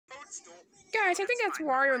Guys, I think that's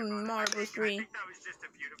Wario in Mario Bros. 3.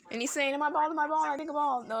 And he's saying, am I bald? I think I'm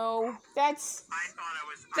bald. No, that's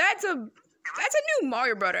a new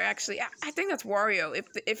Mario brother, actually. I think that's Wario.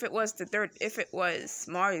 If it was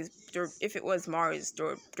Mario's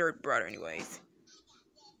third brother, anyways.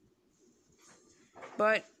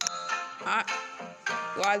 But I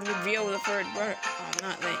reveal the third brother.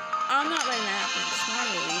 I'm not letting that happen. It's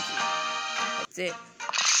Mario and Luigi. That's it.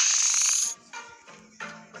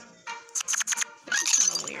 This is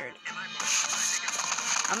kind of weird.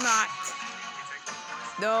 I'm not.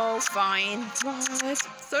 No, fine. What?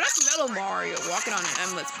 So that's Metal Mario walking on an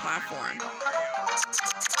endless platform.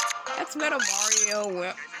 That's Metal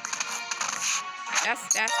Mario.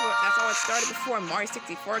 That's all it started before Mario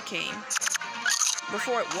 64 came.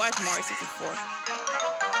 Before it was Mario 64.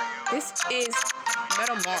 This is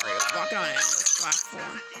Metal Mario walking on an endless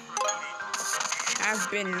platform. I've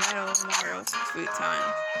been Metal Mario since food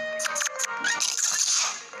time.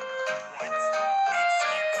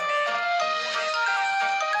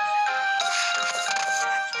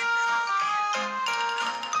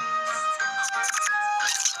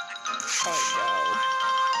 Oh no.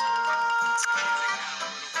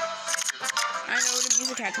 I know the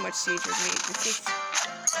music had too much siege with me. It's just,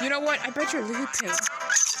 you know what? I bet you're looping.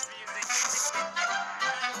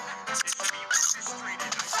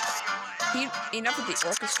 Enough with the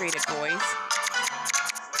orchestrated boys.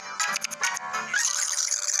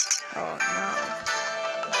 Oh no.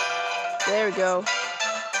 There we go.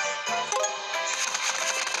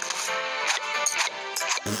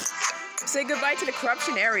 Say goodbye to the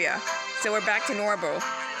corruption area. So we're back to normal.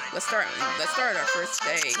 Let's start our first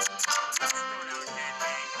day.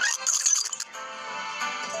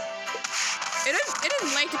 It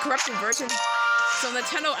didn't like the corrupted version, so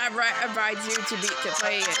Nintendo advised you to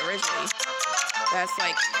play it originally. That's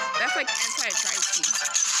like anti-privacy.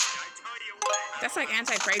 That's like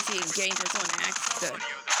anti-privacy in games when someone hacks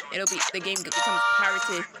the game becomes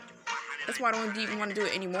pirated. That's why I don't even want to do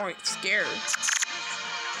it anymore. It's scared.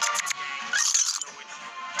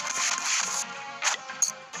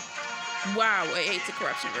 Wow, I hate the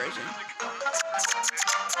corruption version.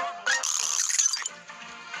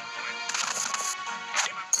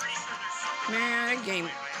 Man, that game.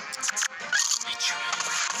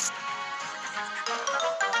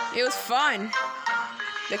 It was fun.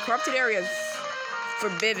 The corrupted area is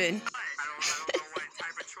forbidden.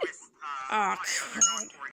 Oh, God.